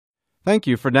Thank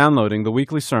you for downloading the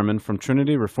weekly sermon from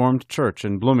Trinity Reformed Church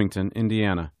in Bloomington,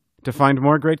 Indiana. To find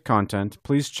more great content,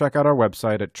 please check out our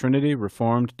website at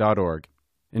trinityreformed.org.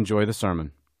 Enjoy the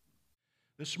sermon.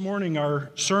 This morning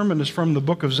our sermon is from the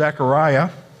book of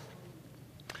Zechariah.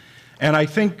 And I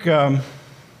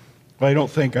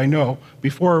know,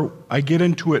 before I get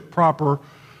into it proper,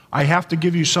 I have to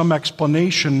give you some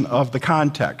explanation of the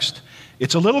context.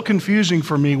 It's a little confusing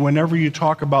for me whenever you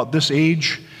talk about this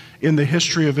age in the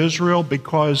history of Israel,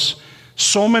 because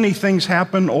so many things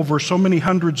happen over so many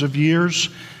hundreds of years,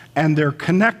 and they're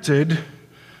connected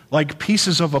like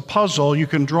pieces of a puzzle. You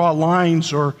can draw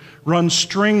lines or run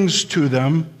strings to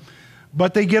them,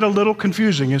 but they get a little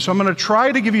confusing. And so I'm going to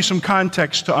try to give you some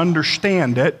context to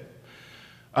understand it.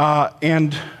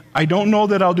 And I don't know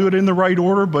that I'll do it in the right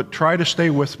order, but try to stay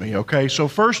with me, okay? So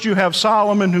first you have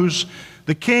Solomon, who's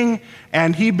the king,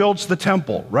 and he builds the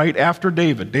temple right after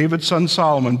David. David's son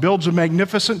Solomon builds a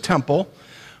magnificent temple,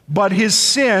 but his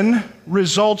sin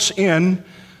results in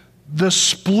the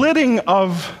splitting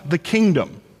of the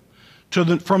kingdom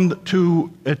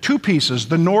to two pieces,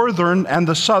 the northern and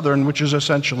the southern, which is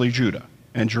essentially Judah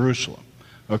and Jerusalem,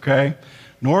 okay?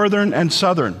 Northern and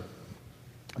southern.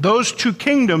 Those two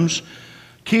kingdoms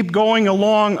keep going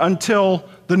along until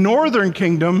the northern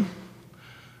kingdom,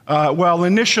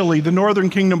 initially the northern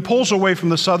kingdom pulls away from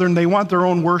the southern. They want their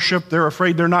own worship. They're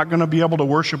afraid they're not going to be able to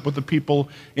worship with the people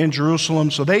in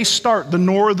Jerusalem. So they start the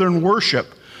northern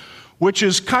worship, which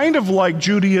is kind of like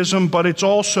Judaism, but it's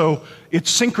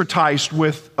syncretized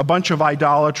with a bunch of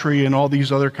idolatry and all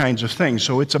these other kinds of things.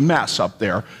 So it's a mess up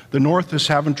there. The north is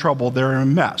having trouble. They're in a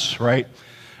mess, right?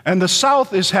 And the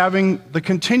south is having the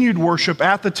continued worship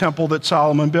at the temple that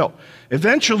Solomon built.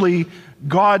 Eventually,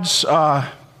 God's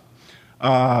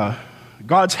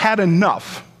had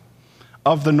enough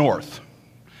of the north.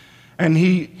 And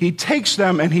he takes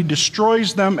them and he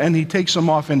destroys them and he takes them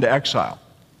off into exile.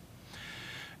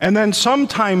 And then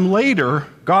sometime later,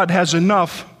 God has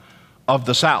enough of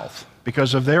the south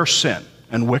because of their sin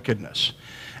and wickedness.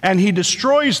 And he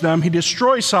destroys them, he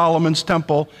destroys Solomon's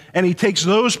temple, and he takes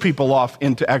those people off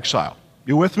into exile.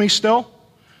 You with me still?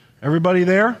 Everybody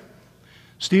there?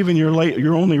 Stephen, you're late.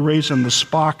 You're only raising the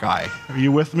Spock eye. Are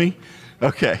you with me?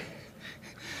 Okay.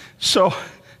 So,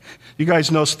 you guys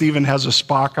know Stephen has a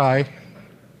Spock eye?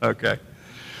 Okay.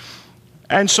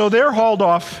 And so they're hauled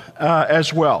off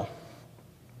as well.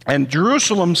 And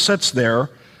Jerusalem sits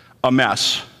there a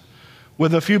mess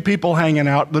with a few people hanging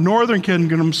out. The northern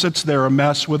kingdom sits there a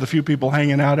mess with a few people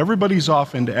hanging out. Everybody's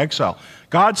off into exile.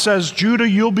 God says, Judah,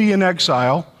 you'll be in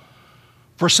exile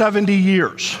for 70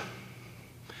 years.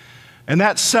 And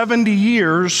that 70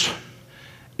 years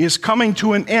is coming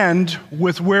to an end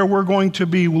with where we're going to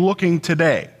be looking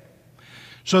today.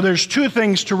 So there's two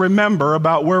things to remember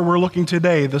about where we're looking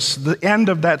today. The end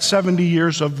of that 70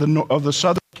 years of the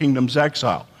southern kingdom's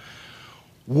exile.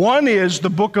 One is the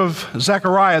book of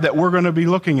Zechariah that we're going to be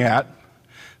looking at.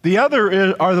 The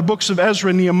other are the books of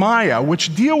Ezra and Nehemiah,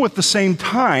 which deal with the same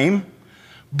time,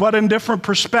 but in different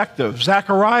perspectives.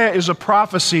 Zechariah is a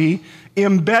prophecy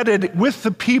embedded with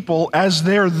the people as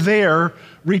they're there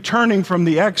returning from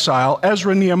the exile.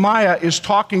 Ezra and Nehemiah is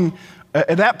talking,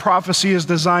 that prophecy is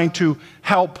designed to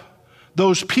help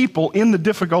those people in the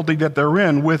difficulty that they're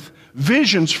in with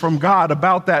visions from God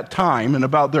about that time and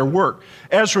about their work.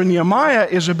 Ezra and Nehemiah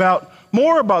is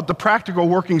more about the practical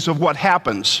workings of what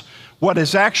happens, what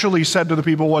is actually said to the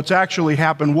people, what's actually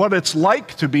happened, what it's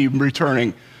like to be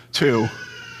returning to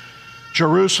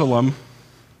Jerusalem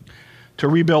to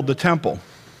rebuild the temple.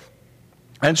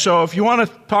 And so if you want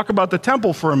to talk about the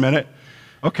temple for a minute,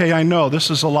 okay, I know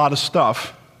this is a lot of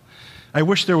stuff. I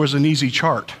wish there was an easy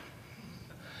chart,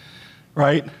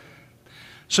 right?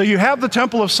 So you have the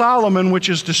Temple of Solomon, which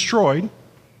is destroyed,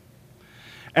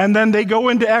 and then they go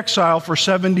into exile for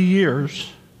 70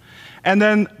 years. And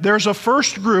then there's a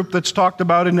first group that's talked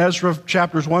about in Ezra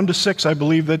chapters 1 to 6, I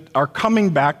believe, that are coming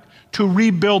back to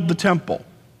rebuild the temple.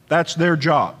 That's their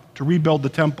job, to rebuild the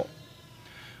temple.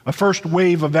 A first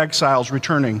wave of exiles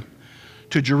returning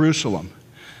to Jerusalem.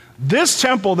 This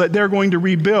temple that they're going to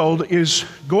rebuild is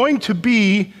going to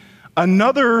be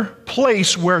another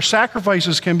place where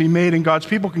sacrifices can be made and God's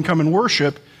people can come and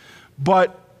worship,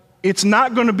 but it's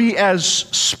not going to be as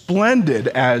splendid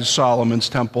as Solomon's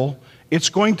temple. It's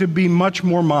going to be much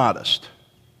more modest.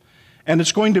 And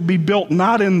it's going to be built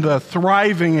not in the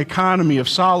thriving economy of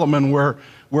Solomon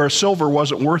where silver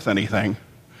wasn't worth anything.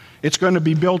 It's going to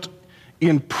be built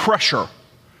in pressure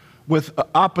with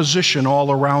opposition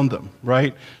all around them,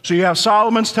 right? So you have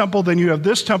Solomon's temple, then you have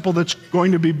this temple that's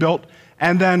going to be built,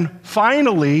 and then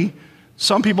finally,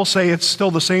 some people say it's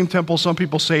still the same temple, some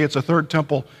people say it's a third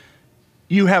temple.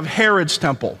 you have Herod's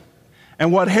temple.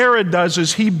 And what Herod does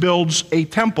is he builds a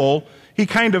temple. He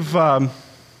kind of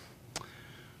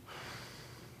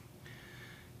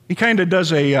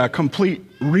does a complete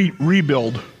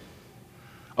rebuild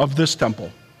of this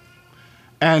temple.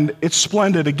 And it's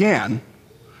splendid again.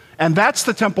 And that's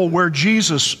the temple where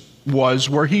Jesus was,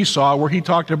 where he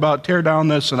talked about tear down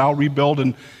this and I'll rebuild.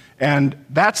 And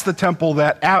that's the temple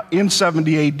that in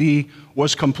 70 AD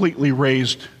was completely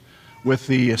razed with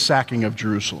the sacking of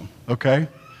Jerusalem. Okay?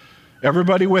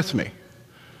 Everybody with me?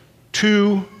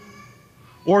 2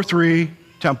 or 3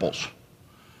 temples,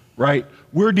 right?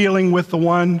 We're dealing with the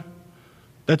one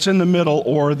that's in the middle,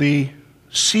 or the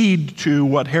seed to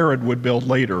what Herod would build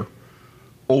later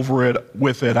over it,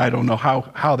 with it. I don't know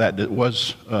how that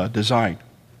was designed.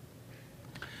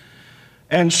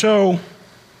 And so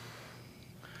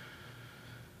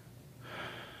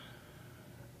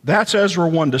that's Ezra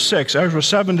 1-6. Ezra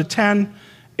 7-10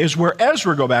 is where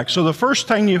Ezra go back. So the first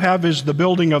thing you have is the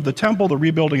building of the temple, the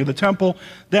rebuilding of the temple.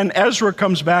 Then Ezra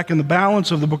comes back in the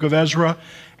balance of the book of Ezra,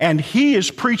 and he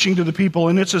is preaching to the people,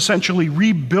 and it's essentially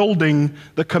rebuilding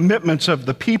the commitments of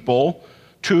the people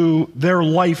to their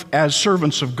life as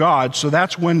servants of God. So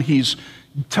that's when he's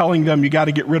telling them, you got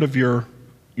to get rid of your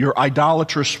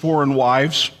idolatrous foreign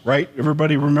wives, right?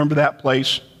 Everybody remember that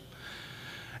place?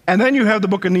 And then you have the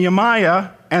book of Nehemiah,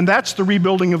 and that's the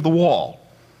rebuilding of the wall.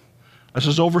 This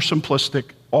is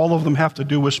oversimplistic. All of them have to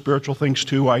do with spiritual things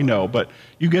too, I know, but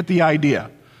you get the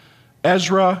idea.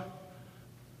 Ezra,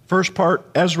 first part,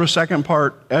 Ezra, second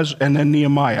part, and then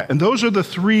Nehemiah. And those are the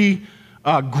 3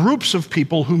 groups of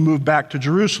people who moved back to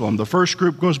Jerusalem. The first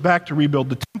group goes back to rebuild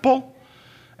the temple,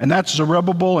 and that's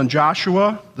Zerubbabel and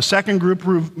Joshua. The second group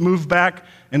moved back,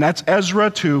 and that's Ezra,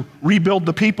 to rebuild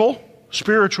the people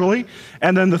spiritually.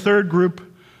 And then the third group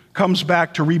comes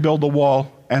back to rebuild the wall,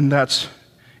 and that's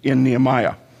in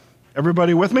Nehemiah.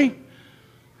 Everybody with me?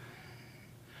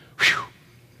 Whew.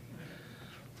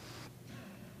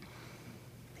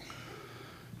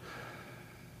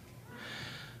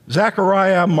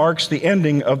 Zechariah marks the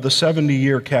ending of the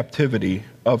 70-year captivity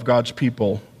of God's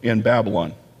people in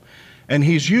Babylon. And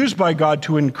he's used by God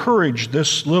to encourage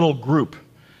this little group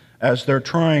as they're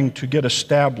trying to get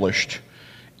established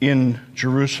in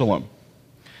Jerusalem.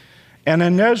 And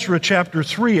in Ezra chapter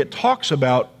 3, it talks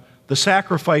about the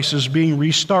sacrifices being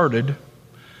restarted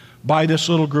by this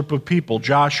little group of people.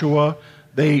 Joshua,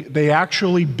 they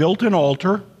actually built an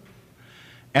altar,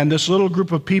 and this little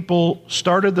group of people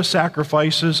started the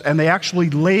sacrifices, and they actually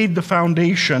laid the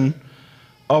foundation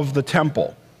of the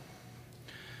temple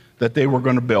that they were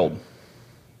going to build.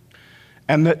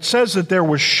 And it says that there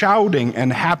was shouting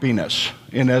and happiness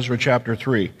in Ezra chapter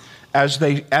 3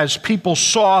 as people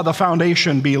saw the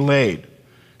foundation be laid.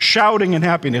 Shouting and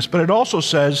happiness. But it also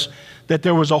says that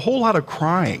there was a whole lot of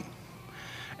crying.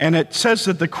 And it says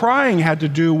that the crying had to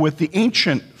do with the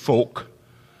ancient folk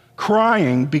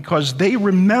crying because they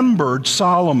remembered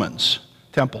Solomon's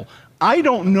temple. I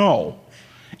don't know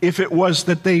if it was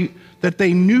that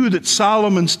they knew that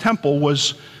Solomon's temple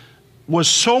was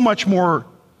so much more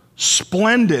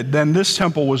splendid than this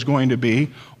temple was going to be,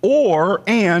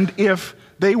 and if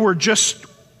they were just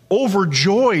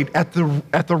overjoyed at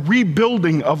the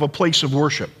rebuilding of a place of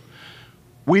worship.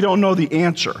 We don't know the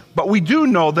answer, but we do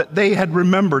know that they had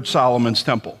remembered Solomon's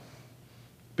temple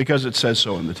because it says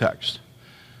so in the text.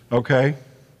 Okay?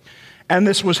 And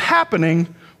this was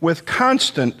happening with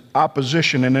constant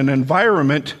opposition in an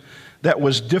environment that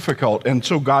was difficult, and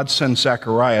so God sends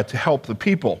Zechariah to help the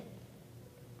people.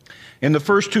 In the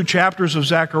first 2 chapters of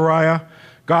Zechariah,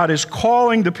 God is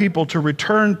calling the people to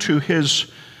return to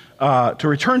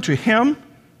Him,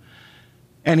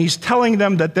 and He's telling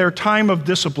them that their time of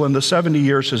discipline, the 70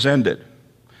 years, has ended.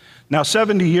 Now,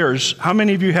 70 years, how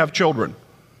many of you have children?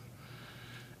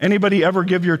 Anybody ever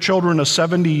give your children a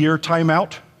 70-year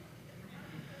timeout?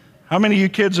 How many of you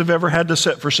kids have ever had to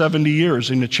sit for 70 years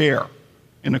in a chair,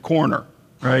 in a corner,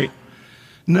 right?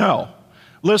 No.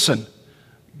 Listen,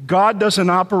 God doesn't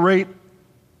operate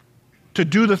to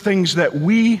do the things that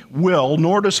we will,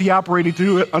 nor does He operate to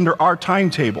do it under our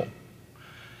timetable.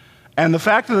 And the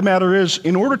fact of the matter is,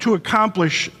 in order to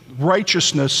accomplish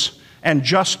righteousness and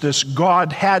justice,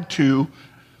 God had to,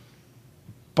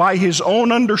 by His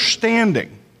own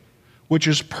understanding, which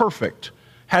is perfect,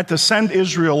 had to send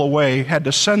Israel away, had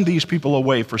to send these people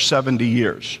away for 70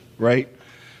 years, right?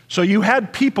 So you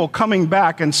had people coming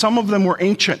back, and some of them were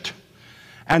ancient.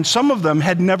 And some of them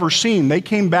had never seen. They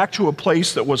came back to a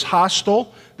place that was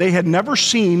hostile. They had never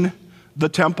seen the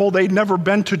temple. They'd never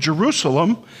been to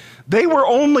Jerusalem. They were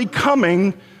only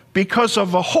coming because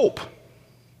of a hope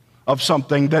of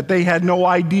something that they had no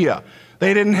idea.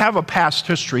 They didn't have a past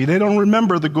history. They don't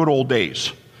remember the good old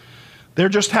days. They're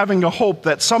just having a hope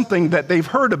that something that they've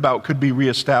heard about could be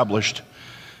reestablished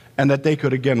and that they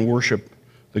could again worship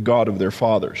the God of their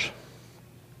fathers.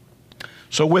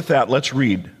 So with that, let's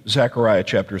read Zechariah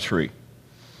chapter 3.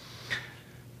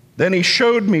 Then he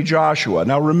showed me Joshua.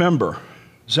 Now remember,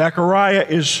 Zechariah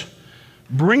is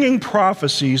bringing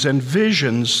prophecies and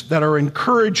visions that are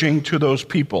encouraging to those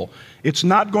people. It's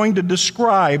not going to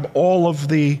describe all of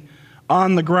the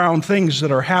on-the-ground things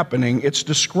that are happening. It's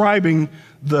describing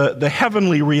the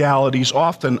heavenly realities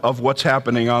often of what's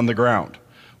happening on the ground,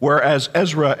 whereas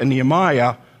Ezra and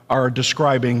Nehemiah are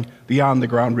describing the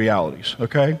on-the-ground realities,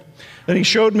 okay? Then he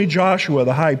showed me Joshua,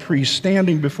 the high priest,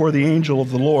 standing before the angel of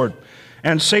the Lord,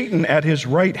 and Satan at his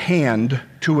right hand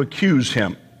to accuse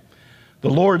him. The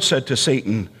Lord said to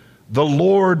Satan, "The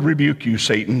Lord rebuke you,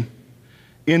 Satan.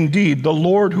 Indeed, the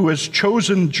Lord who has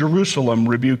chosen Jerusalem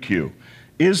rebuke you.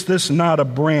 Is this not a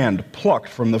brand plucked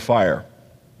from the fire?"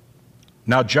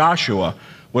 Now Joshua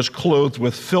was clothed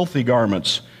with filthy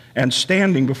garments and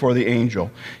standing before the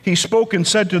angel. He spoke and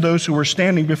said to those who were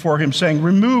standing before him, saying,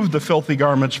 "Remove the filthy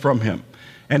garments from him."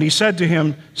 And he said to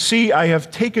him, "See, I have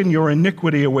taken your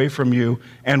iniquity away from you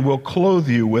and will clothe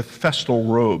you with festal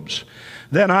robes."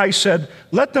 Then I said,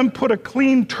 "Let them put a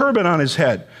clean turban on his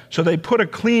head." So they put a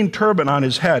clean turban on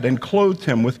his head and clothed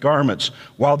him with garments,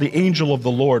 while the angel of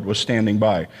the Lord was standing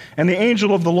by. And the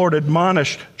angel of the Lord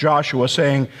admonished Joshua,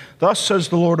 saying, "Thus says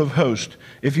the Lord of hosts,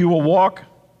 if you will walk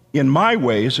in my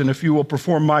ways, and if you will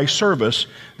perform my service,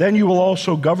 then you will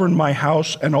also govern my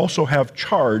house and also have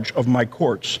charge of my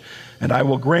courts. And I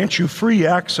will grant you free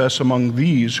access among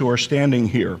these who are standing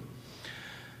here.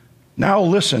 Now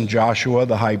listen, Joshua,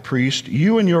 the high priest,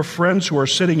 you and your friends who are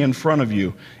sitting in front of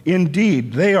you.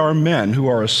 Indeed, they are men who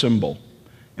are a symbol.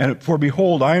 And for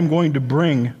behold, I am going to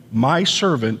bring my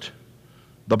servant,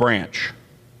 the branch.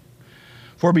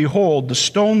 For behold, the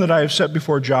stone that I have set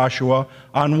before Joshua,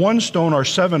 on one stone are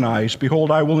 7 eyes.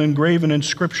 Behold, I will engrave an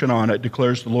inscription on it,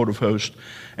 declares the Lord of hosts,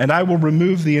 and I will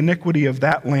remove the iniquity of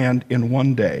that land in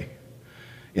one day.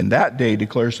 In that day,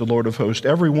 declares the Lord of hosts,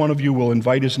 every one of you will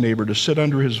invite his neighbor to sit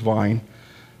under his vine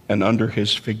and under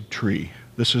his fig tree.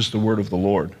 This is the word of the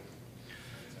Lord.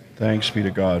 Thanks be to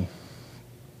God.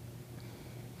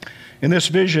 In this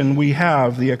vision, we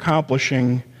have the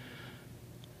accomplishing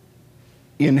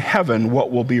in heaven what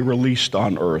will be released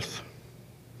on earth.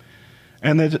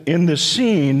 And in this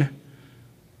scene,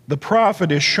 the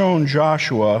prophet is shown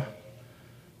Joshua,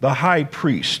 the high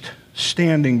priest,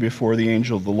 standing before the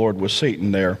angel of the Lord with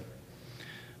Satan there,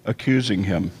 accusing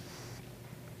him.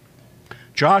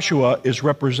 Joshua is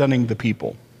representing the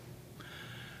people.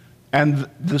 And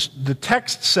the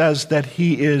text says that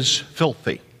he is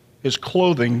filthy. His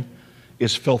clothing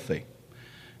is filthy.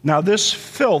 Now this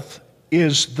filth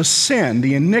is the sin,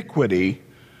 the iniquity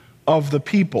of the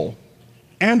people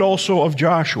and also of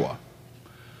Joshua.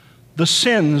 The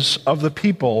sins of the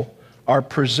people are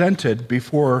presented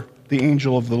before the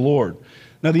angel of the Lord.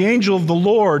 Now the angel of the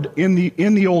Lord in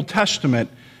the Old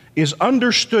Testament is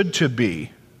understood to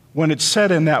be, when it's said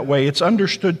in that way, it's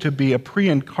understood to be a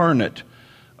pre-incarnate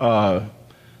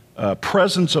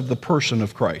presence of the person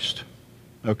of Christ.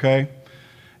 Okay?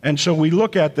 And so we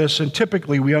look at this, and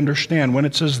typically we understand when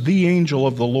it says the angel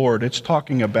of the Lord, it's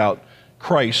talking about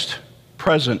Christ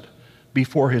present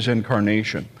before his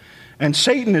incarnation. And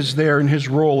Satan is there in his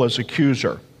role as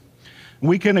accuser.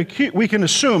 We can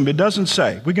assume, it doesn't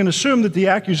say, we can assume that the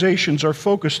accusations are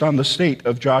focused on the state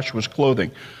of Joshua's clothing.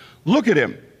 Look at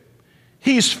him.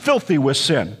 He's filthy with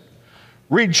sin.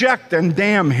 Reject and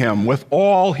damn him with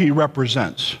all he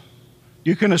represents.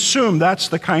 You can assume that's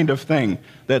the kind of thing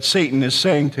that Satan is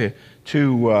saying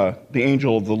to the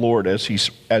angel of the Lord as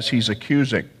he's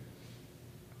accusing.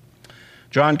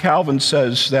 John Calvin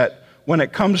says that when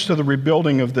it comes to the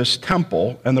rebuilding of this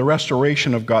temple and the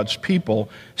restoration of God's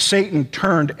people, Satan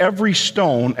turned every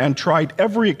stone and tried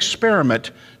every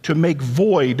experiment to make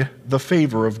void the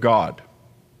favor of God.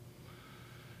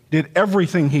 Did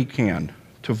everything he can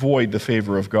to void the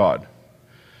favor of God.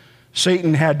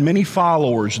 Satan had many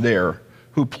followers there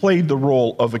who played the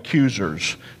role of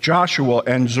accusers. Joshua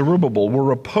and Zerubbabel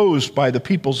were opposed by the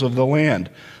peoples of the land,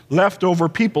 leftover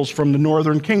peoples from the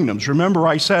northern kingdoms. Remember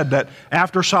I said that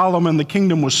after Solomon, the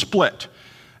kingdom was split.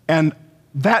 And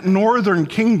that northern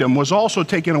kingdom was also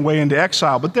taken away into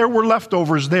exile, but there were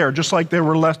leftovers there, just like there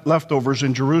were leftovers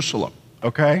in Jerusalem,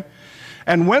 okay?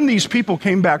 And when these people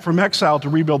came back from exile to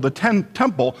rebuild the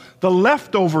temple, the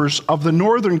leftovers of the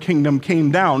northern kingdom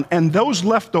came down, and those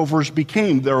leftovers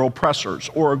became their oppressors,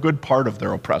 or a good part of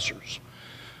their oppressors.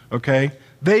 Okay?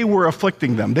 They were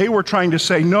afflicting them. They were trying to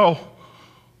say, no,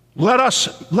 Let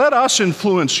us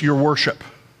influence your worship.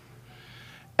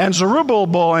 And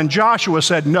Zerubbabel and Joshua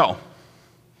said, no,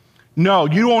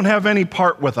 you won't have any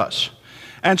part with us.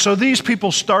 And so these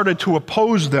people started to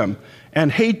oppose them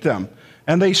and hate them.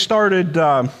 And they started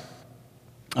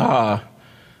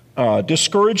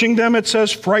discouraging them, it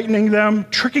says, frightening them,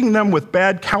 tricking them with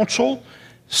bad counsel,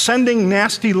 sending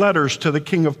nasty letters to the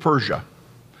king of Persia.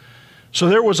 So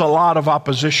there was a lot of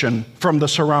opposition from the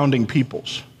surrounding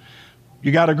peoples.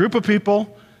 You got a group of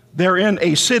people, they're in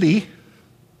a city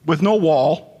with no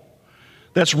wall,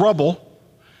 that's rubble.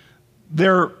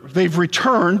 They've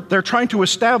returned, they're trying to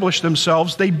establish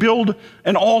themselves, they build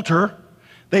an altar,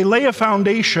 they lay a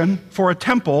foundation for a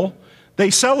temple, they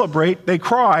celebrate, they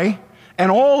cry,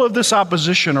 and all of this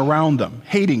opposition around them,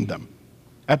 hating them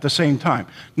at the same time.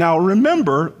 Now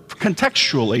remember,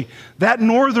 contextually, that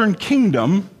northern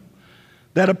kingdom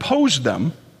that opposed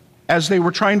them as they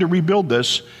were trying to rebuild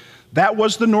this, that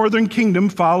was the northern kingdom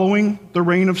following the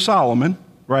reign of Solomon,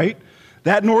 right?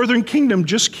 That northern kingdom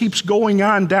just keeps going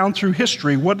on down through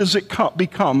history. What does it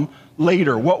become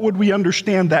later? What would we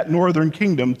understand that northern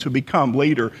kingdom to become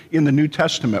later in the New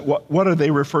Testament? What are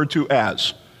they referred to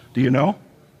as? Do you know?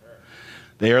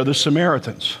 They are the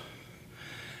Samaritans.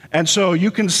 And so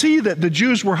you can see that the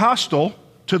Jews were hostile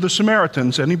to the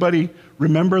Samaritans. Anybody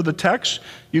remember the text?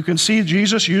 You can see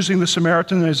Jesus using the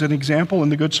Samaritan as an example in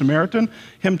the Good Samaritan,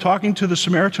 him talking to the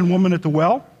Samaritan woman at the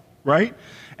well, right?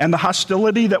 And the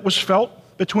hostility that was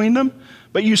felt between them.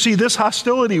 But you see, this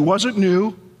hostility wasn't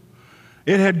new.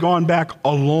 It had gone back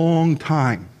a long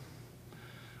time.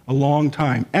 A long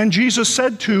time. And Jesus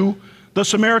said to the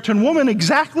Samaritan woman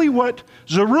exactly what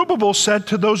Zerubbabel said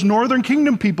to those northern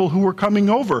kingdom people who were coming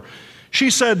over. She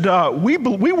said, we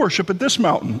worship at this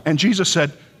mountain. And Jesus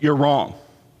said, you're wrong.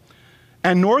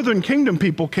 And northern kingdom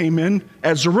people came in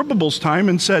at Zerubbabel's time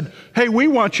and said, hey, we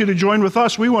want you to join with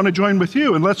us. We want to join with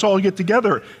you, and let's all get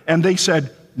together. And they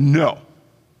said, no.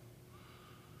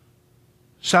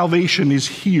 Salvation is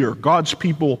here. God's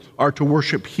people are to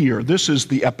worship here. This is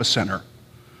the epicenter.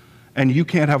 And you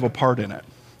can't have a part in it,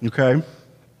 okay?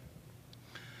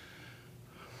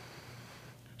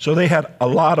 So they had a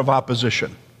lot of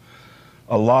opposition.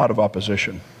 A lot of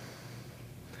opposition.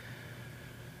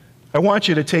 I want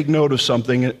you to take note of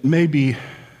something. It may be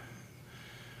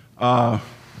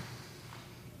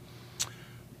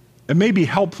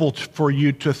helpful for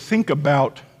you to think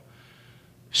about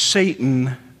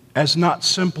Satan as not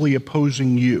simply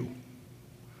opposing you.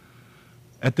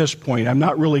 At this point, I'm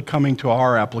not really coming to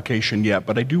our application yet,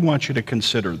 but I do want you to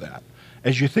consider that.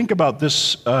 As you think about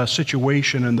this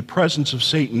situation and the presence of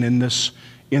Satan in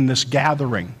this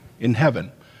gathering in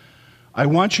heaven, I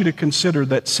want you to consider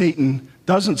that Satan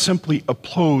doesn't simply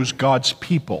oppose God's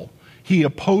people. He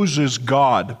opposes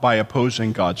God by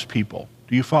opposing God's people.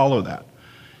 Do you follow that?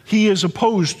 He is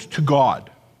opposed to God,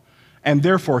 and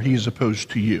therefore he is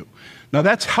opposed to you. Now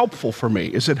that's helpful for me.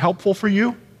 Is it helpful for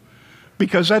you?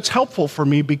 Because that's helpful for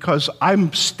me because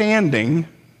I'm standing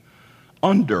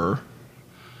under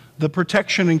the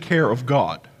protection and care of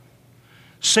God.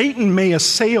 Satan may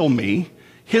assail me,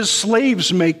 his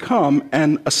slaves may come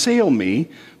and assail me,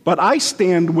 but I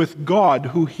stand with God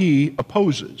who he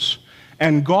opposes.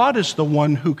 And God is the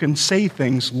one who can say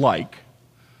things like,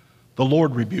 the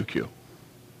Lord rebuke you.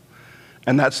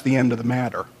 And that's the end of the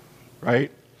matter,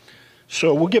 right?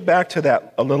 So we'll get back to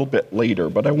that a little bit later,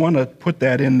 but I want to put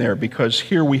that in there because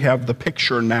here we have the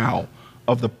picture now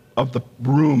of the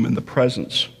room and the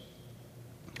presence.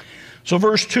 So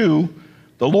verse 2,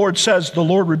 the Lord says, the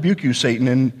Lord rebuke you, Satan.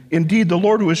 And indeed, the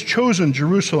Lord who has chosen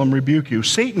Jerusalem rebuke you.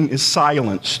 Satan is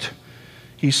silenced.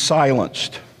 He's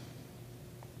silenced.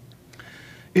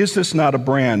 Is this not a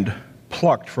brand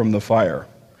plucked from the fire?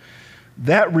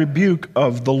 That rebuke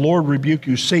of the Lord rebuke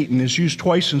you, Satan, is used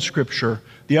twice in Scripture.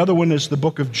 The other one is the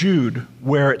book of Jude,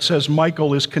 where it says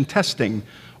Michael is contesting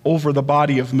over the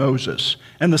body of Moses.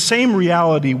 And the same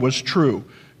reality was true.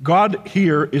 God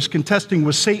here is contesting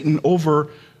with Satan over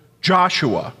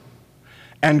Joshua.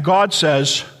 And God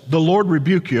says, the Lord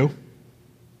rebuke you.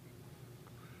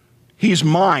 He's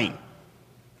mine.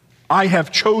 I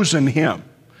have chosen him.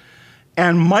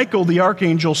 And Michael the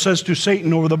archangel says to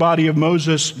Satan over the body of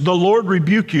Moses, the Lord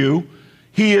rebuke you.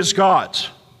 He is God's.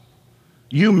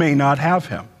 You may not have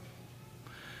him.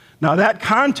 Now that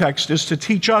context is to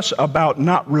teach us about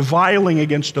not reviling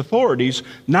against authorities,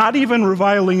 not even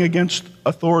reviling against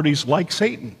authorities like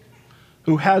Satan,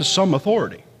 who has some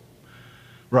authority,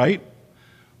 right?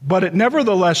 But it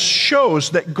nevertheless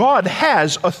shows that God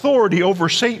has authority over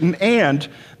Satan and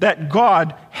that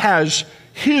God has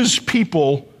his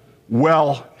people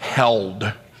well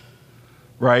held,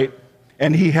 right?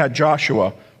 And he had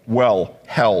Joshua well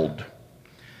held.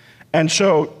 And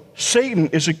so Satan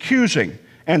is accusing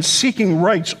and seeking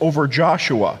rights over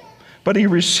Joshua, but he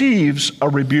receives a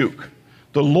rebuke.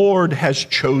 The Lord has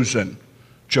chosen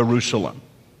Jerusalem.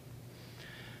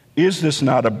 Is this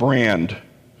not a brand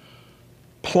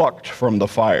plucked from the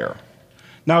fire?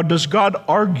 Now, does God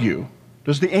argue?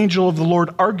 Does the angel of the Lord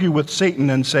argue with Satan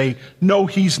and say, no,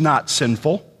 he's not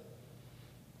sinful?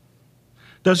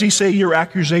 Does he say your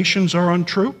accusations are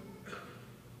untrue?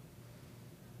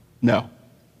 No.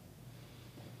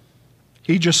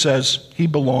 He just says he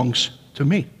belongs to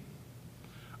me.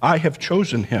 I have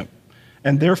chosen him,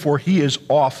 and therefore he is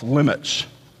off limits.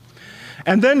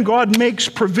 And then God makes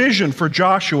provision for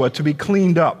Joshua to be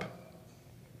cleaned up.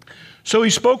 So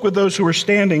he spoke with those who were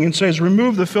standing and says,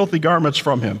 remove the filthy garments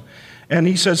from him. And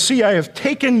he says, see, I have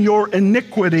taken your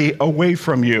iniquity away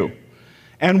from you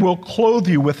and will clothe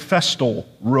you with festal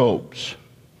robes.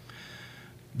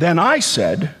 Then I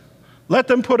said, let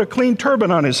them put a clean turban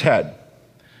on his head.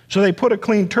 So they put a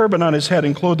clean turban on his head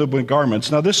and clothed him with garments.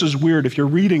 Now this is weird. If you're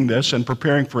reading this and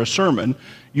preparing for a sermon,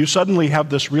 you suddenly have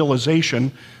this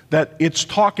realization that it's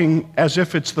talking as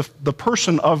if it's the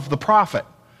person of the prophet.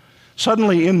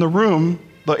 Suddenly in the room,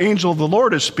 the angel of the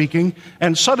Lord is speaking,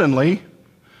 and suddenly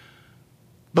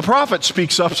the prophet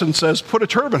speaks up and says, put a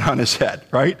turban on his head,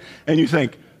 right? And you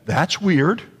think, that's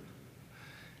weird.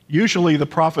 Usually the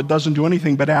prophet doesn't do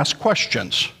anything but ask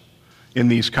questions in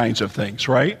these kinds of things,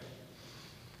 right?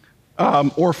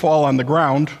 Or fall on the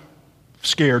ground,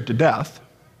 scared to death.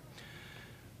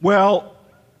 Well,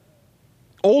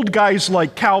 old guys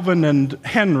like Calvin and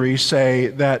Henry say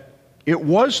that it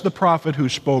was the prophet who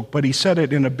spoke, but he said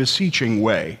it in a beseeching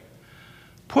way.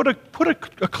 Put a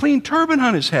clean turban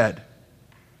on his head,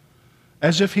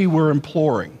 as if he were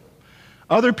imploring.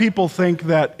 Other people think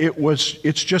that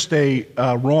it's just a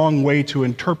wrong way to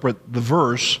interpret the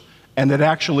verse, and it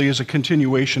actually is a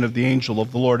continuation of the angel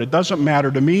of the Lord. It doesn't matter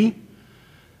to me.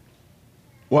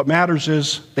 What matters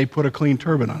is they put a clean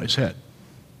turban on his head.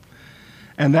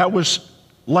 And that was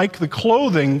like the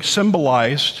clothing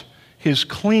symbolized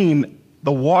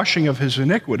the washing of his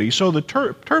iniquity. So the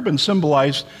turban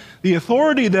symbolized the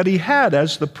authority that he had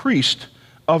as the priest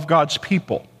of God's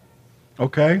people.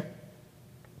 Okay?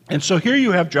 And so here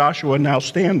you have Joshua now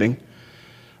standing,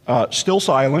 still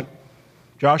silent.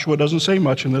 Joshua doesn't say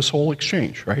much in this whole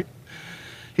exchange, right?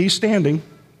 He's standing,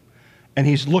 and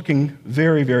he's looking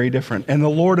very, very different. And the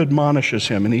Lord admonishes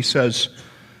him, and he says,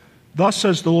 thus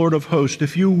says the Lord of hosts,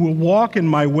 if you will walk in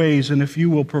my ways, and if you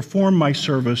will perform my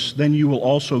service, then you will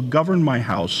also govern my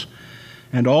house,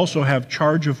 and also have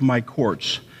charge of my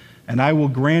courts, and I will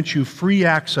grant you free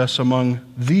access among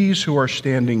these who are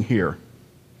standing here.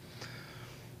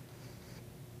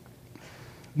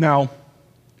 Now,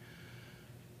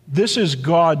 this is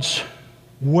God's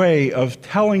way of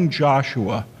telling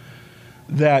Joshua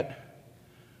that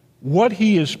what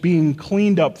he is being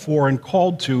cleaned up for and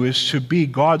called to is to be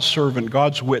God's servant,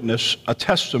 God's witness, a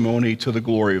testimony to the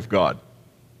glory of God.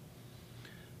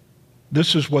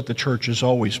 This is what the church has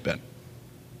always been.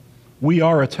 We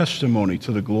are a testimony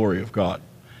to the glory of God.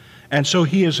 And so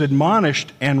he is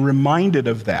admonished and reminded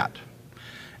of that.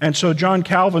 And so John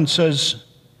Calvin says,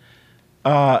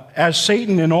 as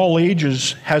Satan in all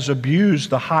ages has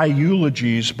abused the high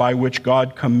eulogies by which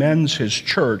God commends his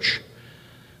church,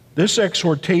 this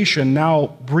exhortation,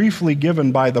 now briefly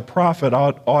given by the prophet,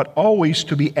 ought always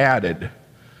to be added.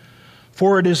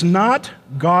 For it is not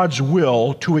God's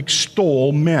will to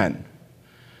extol men,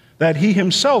 that he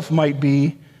himself might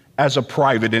be as a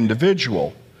private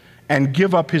individual and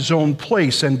give up his own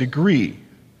place and degree,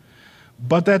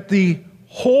 but that the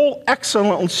whole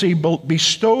excellency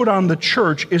bestowed on the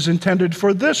church is intended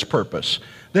for this purpose,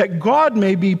 that God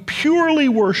may be purely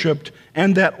worshiped,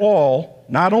 and that all,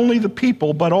 not only the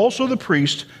people, but also the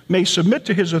priest, may submit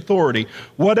to his authority.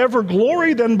 Whatever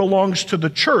glory then belongs to the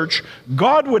church,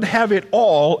 God would have it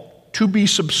all to be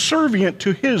subservient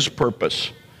to his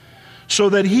purpose, so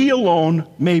that he alone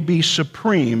may be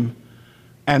supreme,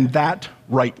 and that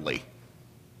rightly.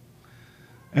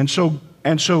 And so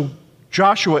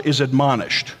Joshua is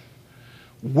admonished.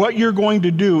 What you're going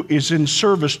to do is in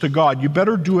service to God. You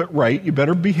better do it right. You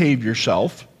better behave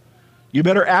yourself. You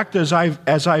better act as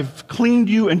I've cleaned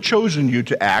you and chosen you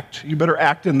to act. You better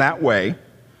act in that way,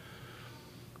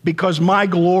 because my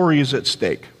glory is at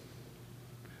stake.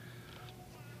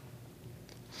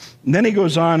 And then he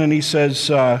goes on and he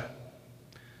says,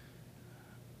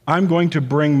 I'm going to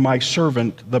bring my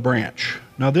servant the branch.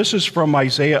 Now this is from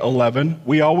Isaiah 11.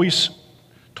 We always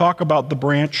talk about the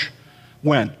branch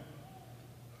when?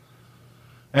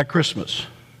 At Christmas.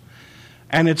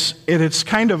 And it's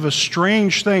kind of a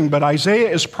strange thing, but Isaiah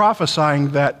is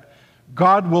prophesying that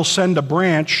God will send a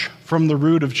branch from the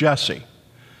root of Jesse.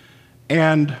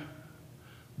 And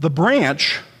the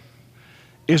branch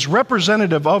is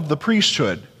representative of the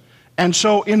priesthood. And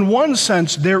so in one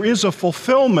sense, there is a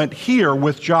fulfillment here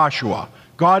with Joshua.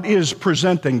 God is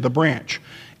presenting the branch.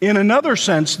 In another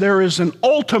sense, there is an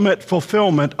ultimate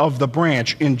fulfillment of the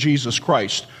branch in Jesus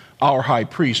Christ, our high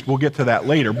priest. We'll get to that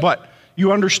later. But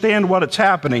you understand what's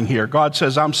happening here. God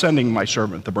says, I'm sending my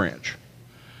servant, the branch.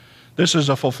 This is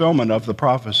a fulfillment of the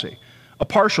prophecy. A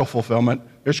partial fulfillment.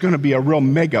 There's going to be a real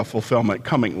mega fulfillment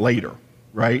coming later,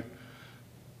 right?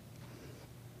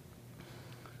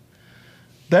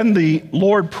 Then the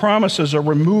Lord promises a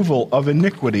removal of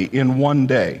iniquity in one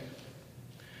day.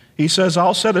 He says,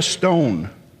 I'll set a stone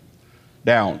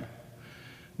down.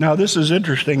 Now, this is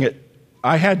interesting.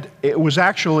 It was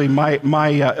actually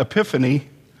my epiphany.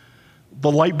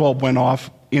 The light bulb went off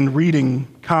in reading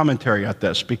commentary at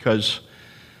this, because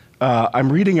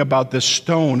I'm reading about this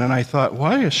stone, and I thought,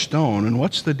 why a stone, and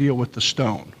what's the deal with the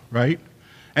stone, right?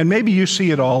 And maybe you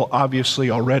see it all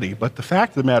obviously already, but the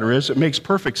fact of the matter is, it makes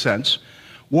perfect sense.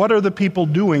 What are the people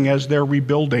doing as they're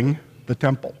rebuilding the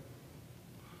temple?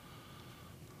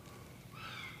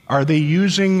 Are they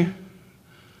using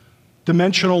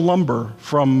dimensional lumber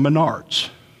from Menards?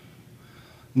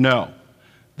 No.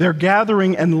 They're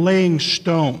gathering and laying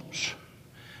stones.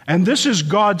 And this is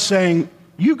God saying,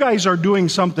 you guys are doing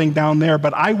something down there,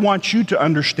 but I want you to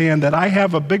understand that I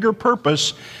have a bigger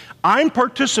purpose. I'm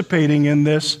participating in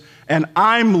this, and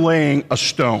I'm laying a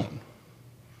stone.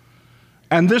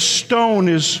 And this stone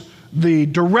is the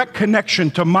direct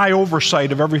connection to my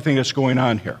oversight of everything that's going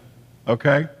on here,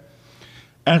 okay?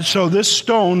 And so this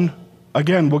stone,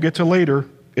 again, we'll get to later,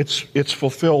 it's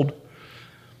fulfilled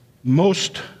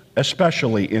most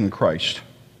especially in Christ.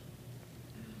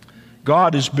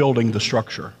 God is building the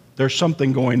structure. There's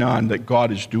something going on that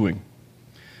God is doing.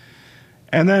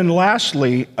 And then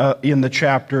lastly, in the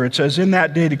chapter, it says, in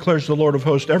that day declares the Lord of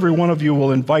hosts, every one of you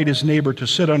will invite his neighbor to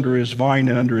sit under his vine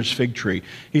and under his fig tree.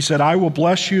 He said, I will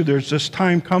bless you. There's this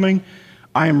time coming.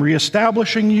 I am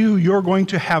reestablishing you. You're going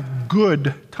to have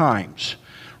good times.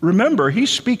 Remember, he's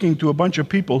speaking to a bunch of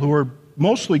people who are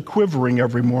mostly quivering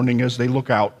every morning as they look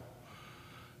out,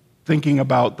 thinking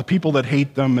about the people that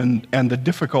hate them and the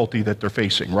difficulty that they're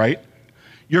facing, right?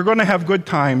 You're going to have good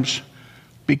times.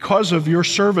 Because of your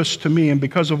service to me and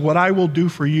because of what I will do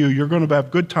for you, you're going to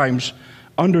have good times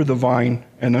under the vine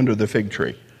and under the fig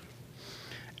tree.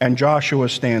 And Joshua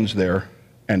stands there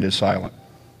and is silent.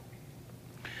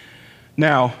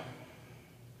 Now,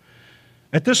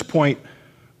 at this point,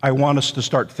 I want us to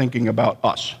start thinking about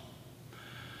us.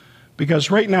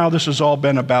 Because right now, this has all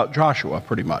been about Joshua,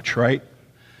 pretty much, right?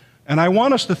 And I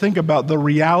want us to think about the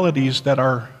realities that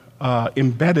are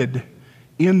embedded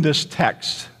in this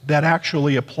text that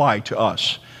actually apply to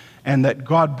us and that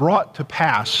God brought to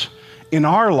pass in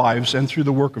our lives and through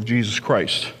the work of Jesus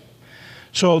Christ.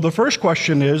 So the first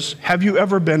question is, have you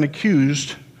ever been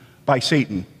accused by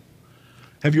Satan?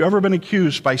 Have you ever been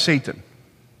accused by Satan?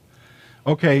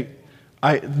 Okay,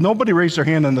 nobody raised their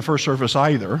hand in the first service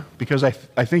either, because I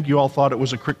think you all thought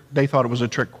they thought it was a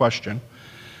trick question.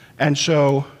 And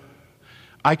so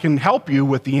I can help you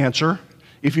with the answer.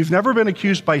 If you've never been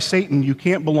accused by Satan, you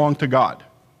can't belong to God.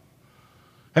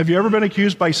 Have you ever been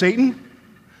accused by Satan?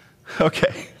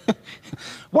 Okay.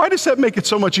 Why does that make it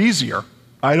so much easier?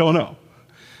 I don't know.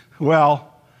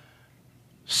 Well,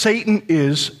 Satan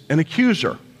is an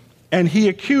accuser, and he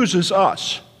accuses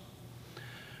us.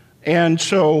 And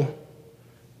so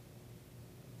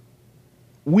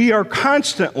we are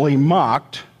constantly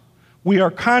mocked. We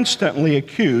are constantly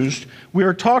accused. We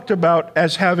are talked about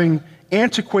as having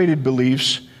antiquated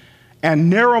beliefs and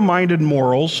narrow-minded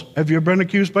morals. Have you ever been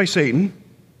accused by Satan?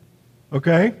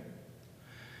 Okay?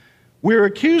 We're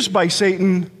accused by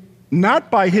Satan not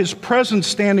by his presence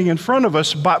standing in front of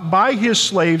us, but by his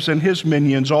slaves and his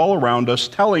minions all around us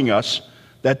telling us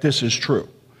that this is true.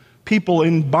 People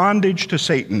in bondage to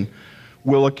Satan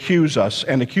will accuse us,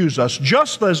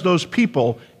 just as those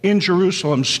people in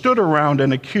Jerusalem stood around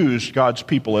and accused God's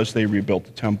people as they rebuilt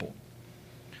the temple.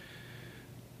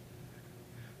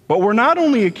 But we're not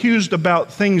only accused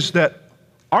about things that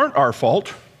aren't our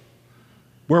fault,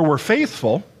 where we're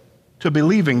faithful to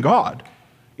believing God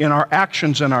in our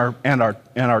actions and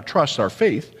our trust, our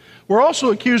faith. We're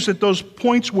also accused at those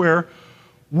points where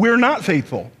we're not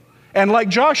faithful. And like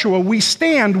Joshua, we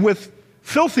stand with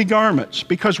filthy garments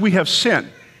because we have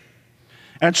sin.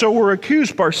 And so we're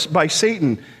accused by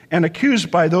Satan and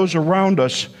accused by those around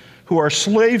us who are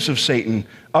slaves of Satan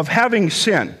of having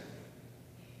sin.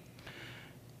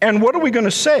 And what are we going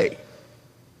to say?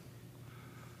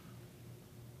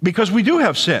 Because we do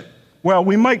have sin. Well,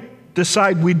 we might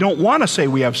decide we don't want to say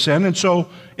we have sin, and so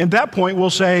at that point we'll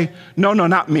say, no,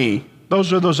 not me.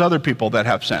 Those are those other people that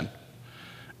have sin.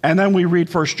 And then we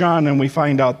read 1 John and we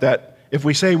find out that if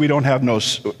we say we don't have no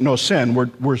sin,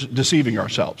 we're deceiving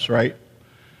ourselves, right?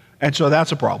 And so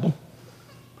that's a problem.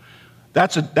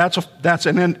 That's a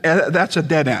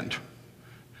dead end.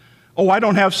 Oh, I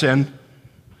don't have sin.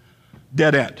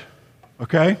 Dead end.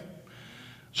 Okay?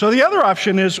 So the other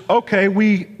option is, okay,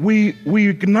 we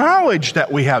acknowledge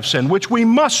that we have sin, which we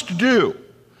must do.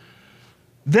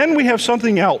 Then we have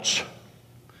something else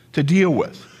to deal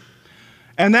with.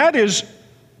 And that is,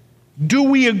 do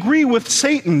we agree with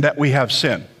Satan that we have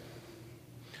sin?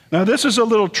 Now, this is a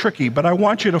little tricky, but I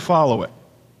want you to follow it.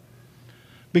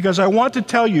 Because I want to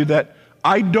tell you that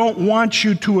I don't want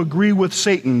you to agree with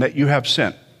Satan that you have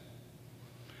sin.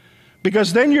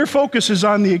 Because then your focus is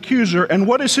on the accuser, and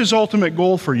what is his ultimate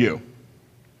goal for you?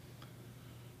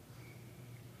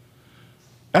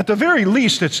 At the very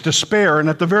least, it's despair, and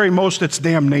at the very most, it's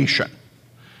damnation.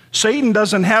 Satan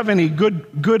doesn't have any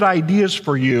good ideas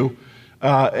for you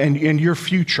in your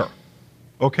future,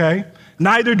 okay?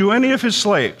 Neither do any of his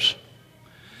slaves.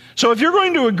 So if you're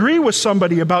going to agree with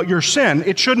somebody about your sin,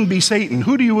 it shouldn't be Satan.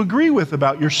 Who do you agree with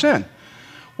about your sin?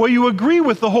 Well, you agree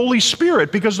with the Holy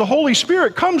Spirit, because the Holy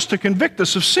Spirit comes to convict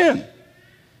us of sin.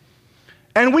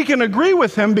 And we can agree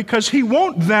with him because he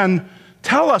won't then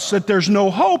tell us that there's no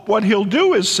hope. What he'll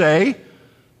do is say,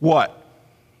 what?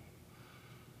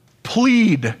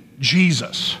 Plead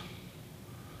Jesus.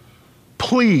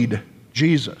 Plead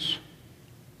Jesus.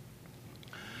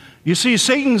 You see,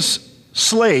 Satan's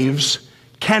slaves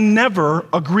can never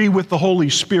agree with the Holy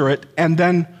Spirit and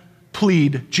then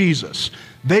plead Jesus.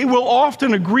 They will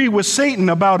often agree with Satan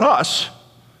about us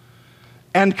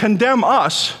and condemn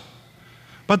us,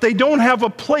 but they don't have a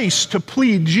place to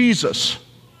plead Jesus.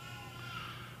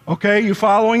 Okay, you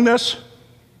following this?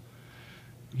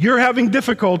 You're having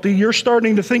difficulty, you're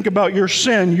starting to think about your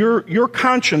sin, your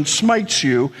conscience smites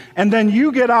you, and then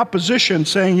you get opposition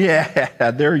saying,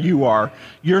 yeah, there you are,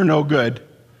 you're no good.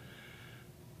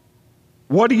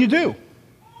 What do?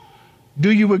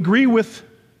 Do you agree with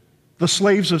the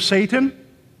slaves of Satan?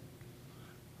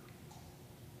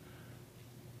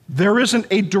 There isn't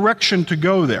a direction to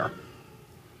go there.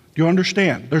 Do you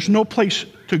understand? There's no place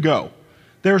to go.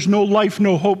 There's no life,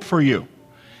 no hope for you.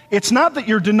 It's not that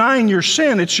you're denying your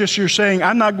sin, it's just you're saying,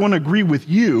 I'm not going to agree with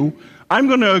you. I'm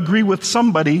going to agree with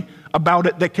somebody about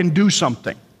it that can do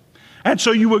something. And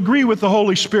so you agree with the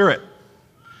Holy Spirit.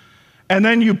 And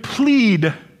then you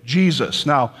plead Jesus.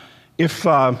 Now, if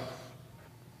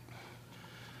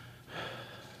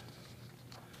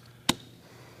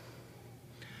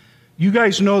you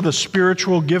guys know the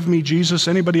spiritual give me Jesus,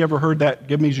 anybody ever heard that,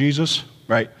 give me Jesus?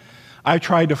 Right. I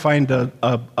tried to find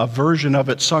a version of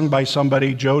it sung by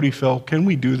somebody. Jody, Phil, can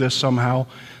we do this somehow?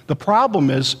 The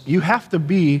problem is you have to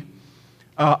be,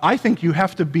 I think you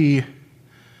have to be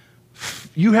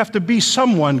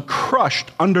someone crushed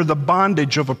under the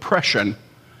bondage of oppression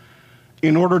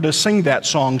in order to sing that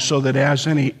song so that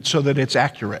it's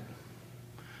accurate.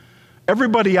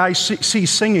 Everybody I see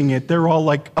singing it, they're all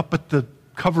like up at the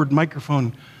covered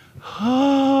microphone.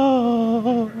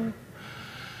 Oh.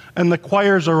 And the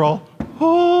choirs are all,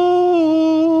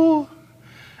 oh,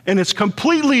 and it's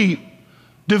completely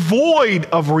devoid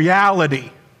of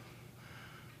reality.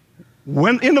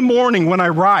 When in the morning when I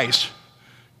rise,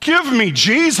 give me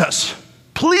Jesus,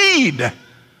 plead.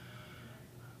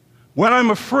 When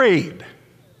I'm afraid,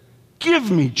 give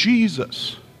me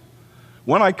Jesus.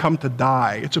 When I come to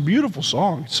die, it's a beautiful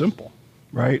song, it's simple,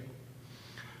 right?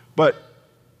 But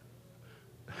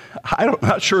I'm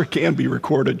not sure it can be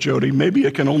recorded, Jody. Maybe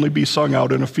it can only be sung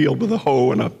out in a field with a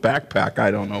hoe and a backpack.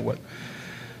 I don't know what.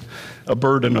 A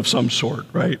burden of some sort,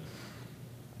 right?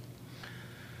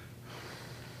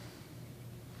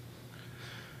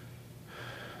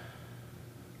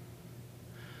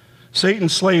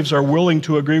 Satan's slaves are willing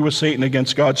to agree with Satan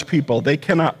against God's people. They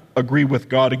cannot agree with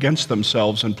God against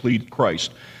themselves and plead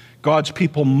Christ. God's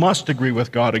people must agree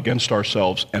with God against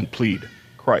ourselves and plead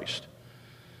Christ.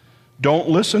 Don't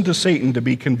listen to Satan to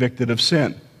be convicted of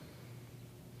sin.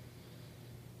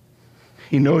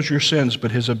 He knows your sins,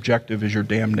 but his objective is your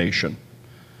damnation,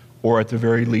 or at the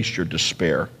very least, your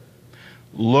despair.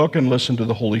 Look and listen to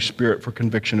the Holy Spirit for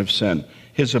conviction of sin.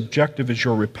 His objective is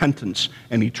your repentance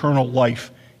and eternal life.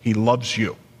 He loves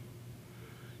you.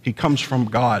 He comes from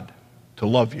God to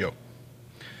love you.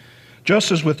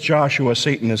 Just as with Joshua,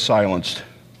 Satan is silenced.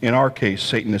 In our case,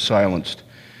 Satan is silenced.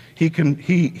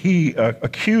 He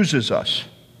accuses us.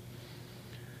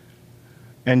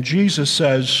 And Jesus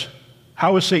says,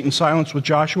 how is Satan silenced with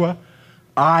Joshua?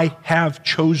 I have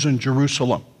chosen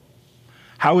Jerusalem.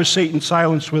 How is Satan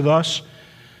silenced with us?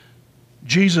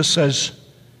 Jesus says,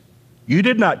 you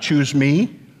did not choose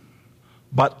me,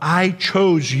 but I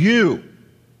chose you,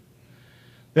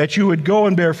 that you would go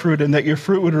and bear fruit and that your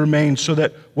fruit would remain, so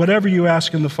that whatever you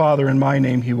ask in the Father in my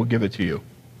name, he will give it to you.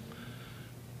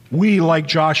 We, like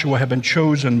Joshua, have been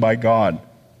chosen by God.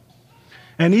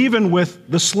 And even with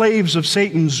the slaves of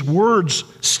Satan's words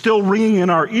still ringing in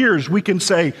our ears, we can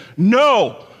say,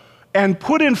 no, and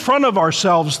put in front of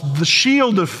ourselves the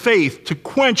shield of faith to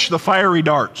quench the fiery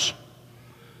darts,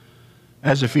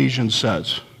 as Ephesians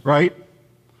says, right?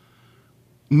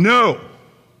 No,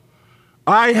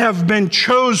 I have been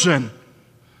chosen.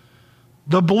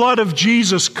 The blood of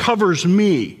Jesus covers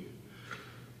me.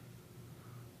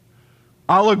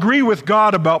 I'll agree with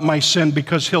God about my sin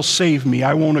because he'll save me.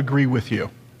 I won't agree with you.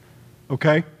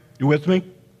 Okay? You with me?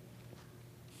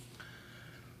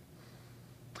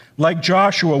 Like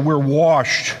Joshua, we're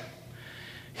washed.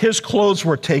 His clothes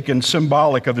were taken,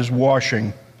 symbolic of his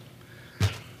washing.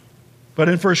 But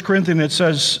in 1 Corinthians it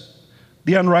says,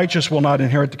 the unrighteous will not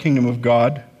inherit the kingdom of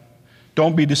God.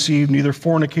 Don't be deceived, neither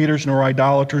fornicators, nor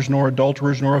idolaters, nor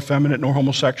adulterers, nor effeminate, nor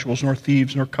homosexuals, nor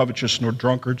thieves, nor covetous, nor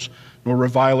drunkards, nor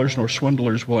revilers, nor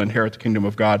swindlers will inherit the kingdom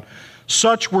of God.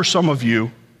 Such were some of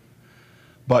you,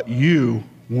 but you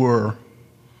were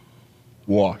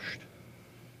washed.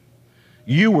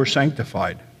 You were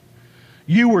sanctified.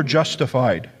 You were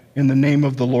justified in the name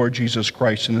of the Lord Jesus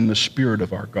Christ and in the Spirit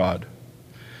of our God.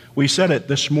 We said it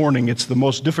this morning. It's the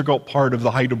most difficult part of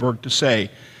the Heidelberg to say.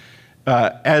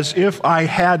 As if I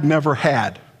had never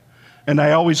had. And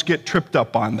I always get tripped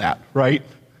up on that, right?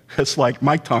 It's like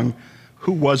my tongue,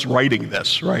 who was writing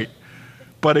this, right?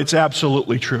 But it's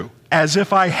absolutely true. As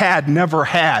if I had never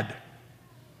had.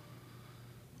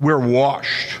 We're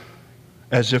washed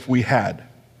as if we had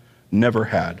never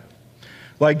had.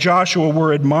 Like Joshua,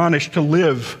 we're admonished to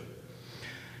live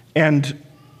and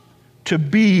to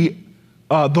be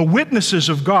the witnesses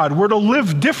of God. We're to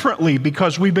live differently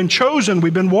because we've been chosen,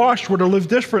 we've been washed, we're to live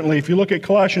differently. If you look at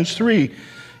Colossians 3,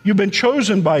 you've been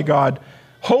chosen by God,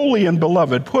 holy and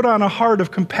beloved. Put on a heart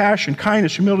of compassion,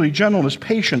 kindness, humility, gentleness,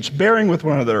 patience, bearing with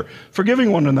one another,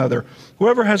 forgiving one another.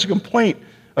 Whoever has a complaint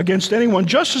against anyone,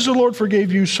 just as the Lord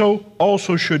forgave you, so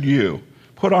also should you.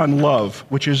 Put on love,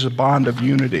 which is a bond of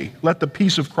unity. Let the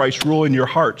peace of Christ rule in your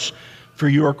hearts, for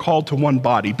you are called to one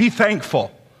body. Be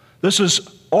thankful.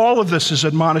 All of this is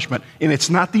admonishment, and it's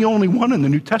not the only one in the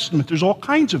New Testament. There's all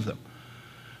kinds of them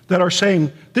that are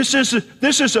saying, this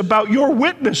is about your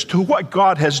witness to what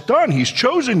God has done. He's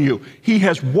chosen you. He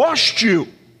has washed you.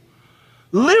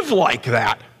 Live like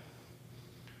that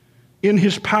in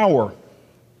his power.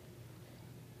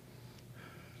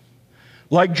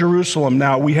 Like Jerusalem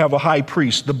now, we have a high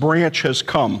priest. The branch has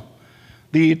come.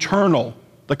 The eternal,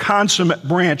 the consummate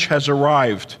branch has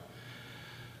arrived.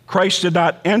 Christ did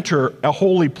not enter a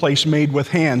holy place made with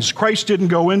hands. Christ didn't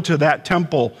go into that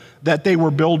temple that they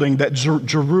were building, that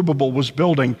Zerubbabel was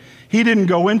building. He didn't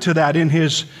go into that in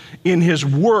his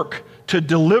work to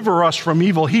deliver us from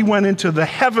evil. He went into the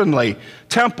heavenly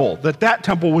temple, that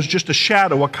temple was just a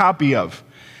shadow, a copy of.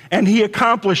 And he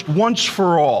accomplished once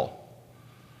for all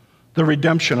the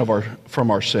redemption from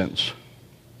our sins.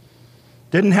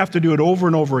 Didn't have to do it over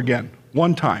and over again.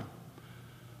 One time.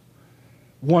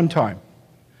 One time.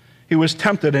 He was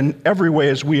tempted in every way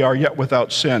as we are, yet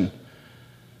without sin.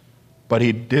 But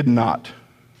he did not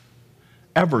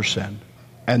ever sin.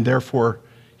 And therefore,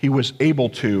 he was able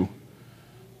to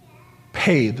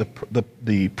pay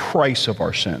the price of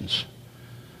our sins.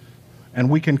 And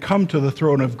we can come to the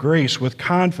throne of grace with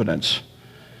confidence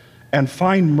and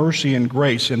find mercy and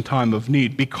grace in time of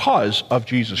need because of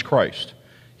Jesus Christ.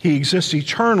 He exists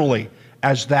eternally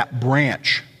as that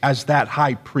branch, as that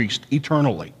high priest,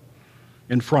 eternally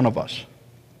in front of us.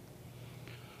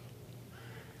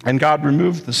 And God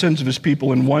removed the sins of his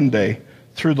people in one day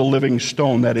through the living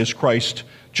stone, that is Christ,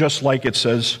 just like it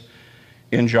says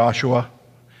in Joshua.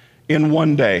 In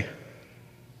one day,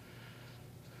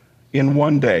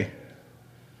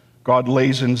 God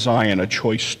lays in Zion a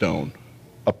choice stone,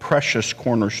 a precious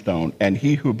cornerstone, and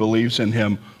he who believes in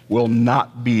him will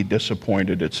not be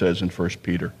disappointed, it says in 1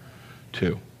 Peter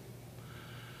 2.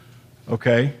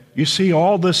 Okay? You see,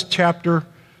 all this chapter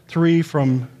 3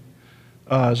 from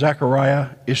Zechariah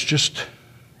is just,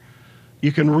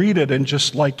 you can read it and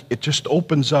it just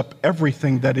opens up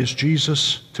everything that is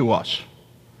Jesus to us.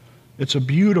 It's a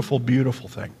beautiful, beautiful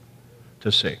thing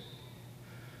to see.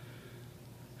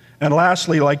 And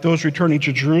lastly, like those returning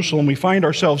to Jerusalem, we find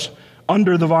ourselves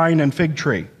under the vine and fig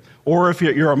tree. Or if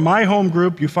you're a My Home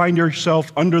group, you find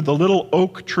yourself under the little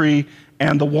oak tree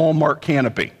and the Walmart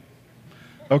canopy.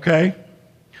 okay?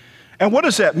 And what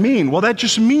does that mean? Well, that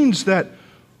just means that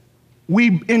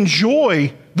we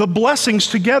enjoy the blessings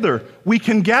together. We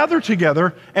can gather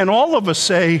together and all of us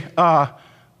say,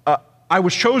 I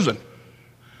was chosen.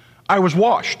 I was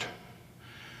washed.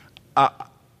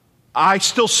 I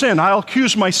still sin. I'll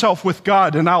accuse myself with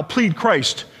God and I'll plead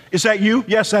Christ. Is that you?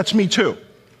 Yes, that's me too.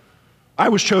 I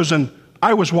was chosen.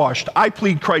 I was washed. I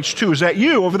plead Christ too. Is that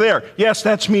you over there? Yes,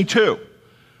 that's me too.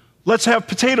 Let's have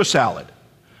potato salad.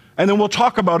 And then we'll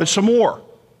talk about it some more.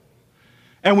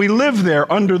 And we live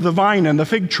there under the vine and the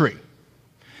fig tree.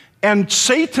 And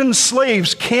Satan's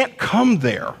slaves can't come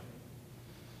there.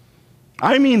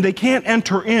 I mean, they can't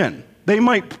enter in. They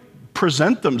might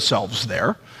present themselves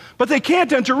there, but they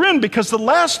can't enter in because the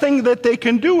last thing that they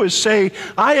can do is say,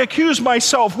 I accuse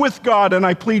myself with God and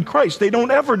I plead Christ. They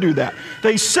don't ever do that.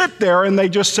 They sit there and they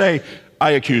just say,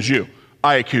 I accuse you,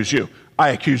 I accuse you, I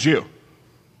accuse you.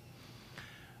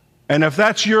 And if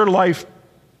that's your life,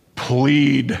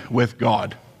 plead with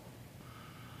God.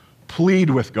 Plead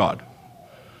with God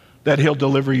that He'll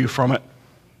deliver you from it.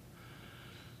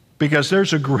 Because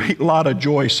there's a great lot of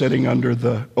joy sitting under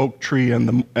the oak tree and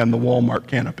the Walmart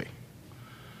canopy.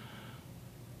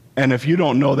 And if you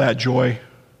don't know that joy,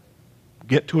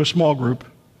 get to a small group.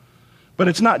 But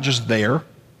it's not just there.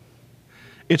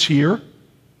 It's here.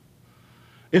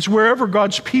 It's wherever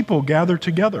God's people gather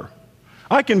together.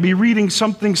 I can be reading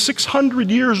something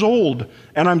 600 years old,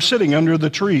 and I'm sitting under the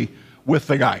tree with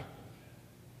the guy.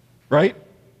 Right?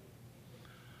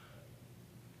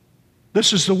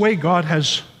 This is the way God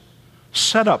has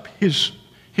set up His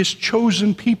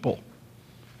chosen people,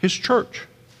 His church,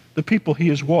 the people He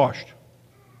has washed.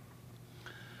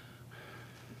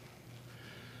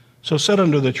 So sit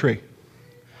under the tree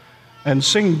and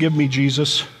sing, Give Me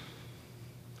Jesus.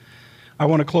 I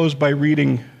want to close by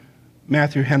reading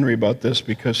Matthew Henry about this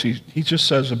because he just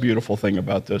says a beautiful thing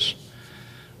about this.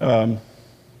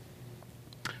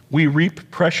 We reap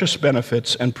precious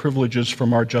benefits and privileges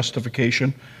from our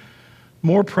justification,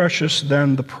 more precious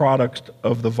than the product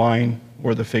of the vine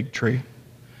or the fig tree.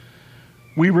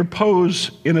 We repose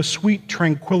in a sweet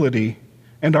tranquility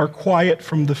and are quiet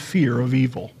from the fear of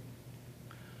evil.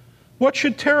 What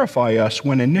should terrify us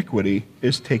when iniquity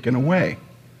is taken away,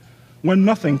 when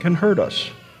nothing can hurt us?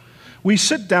 We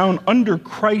sit down under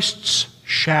Christ's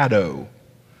shadow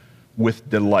with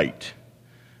delight,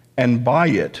 and by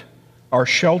it are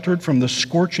sheltered from the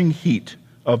scorching heat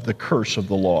of the curse of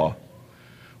the law.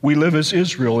 We live as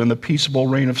Israel in the peaceable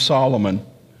reign of Solomon.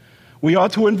 We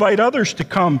ought to invite others to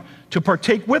come to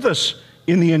partake with us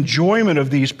in the enjoyment of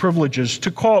these privileges,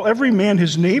 to call every man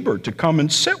his neighbor to come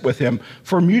and sit with him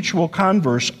for mutual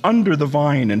converse under the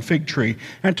vine and fig tree,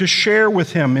 and to share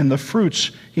with him in the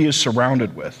fruits he is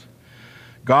surrounded with.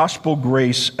 Gospel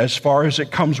grace, as far as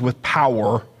it comes with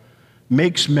power,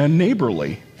 makes men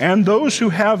neighborly, and those who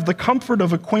have the comfort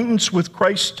of acquaintance with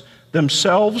Christ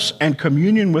themselves and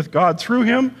communion with God through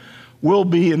Him will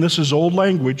be, and this is old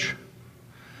language,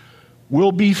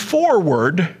 will be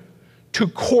forward to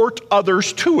court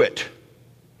others to it.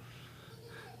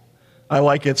 I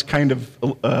like it's kind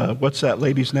of, what's that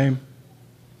lady's name?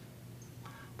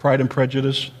 Pride and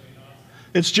Prejudice?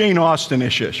 It's Jane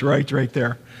Austen-ish, right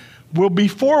there. Will be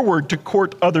forward to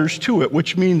court others to it,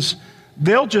 which means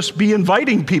they'll just be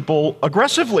inviting people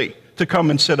aggressively to come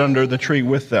and sit under the tree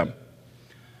with them.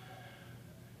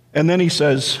 And then he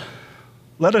says,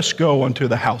 let us go unto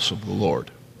the house of the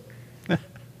Lord.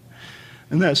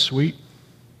 Isn't that sweet?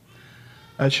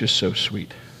 That's just so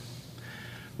sweet.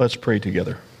 Let's pray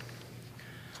together.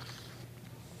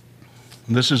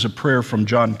 This is a prayer from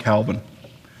John Calvin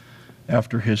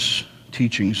after his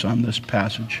teachings on this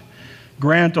passage.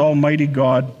 Grant, Almighty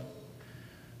God,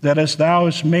 that as Thou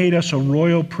hast made us a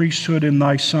royal priesthood in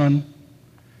Thy Son,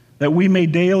 that we may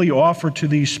daily offer to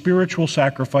Thee spiritual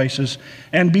sacrifices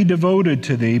and be devoted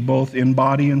to Thee both in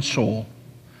body and soul.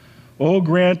 O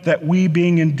grant that we,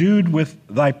 being endued with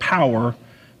Thy power,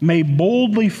 may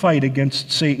boldly fight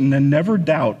against Satan and never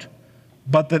doubt,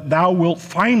 but that Thou wilt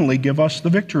finally give us the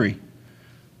victory.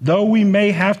 Though we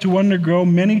may have to undergo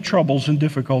many troubles and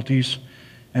difficulties,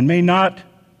 and may not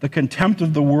the contempt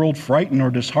of the world frighten or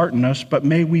dishearten us, but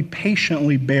may we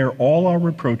patiently bear all our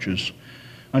reproaches,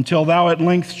 until Thou at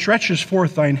length stretches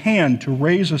forth Thine hand to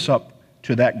raise us up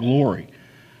to that glory,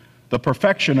 the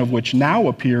perfection of which now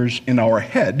appears in our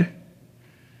head,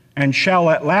 and shall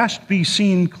at last be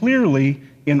seen clearly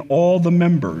in all the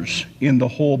members in the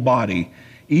whole body,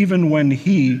 even when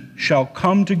He shall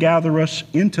come to gather us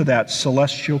into that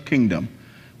celestial kingdom,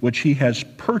 which He has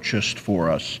purchased for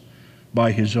us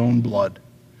by His own blood.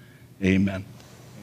 Amen.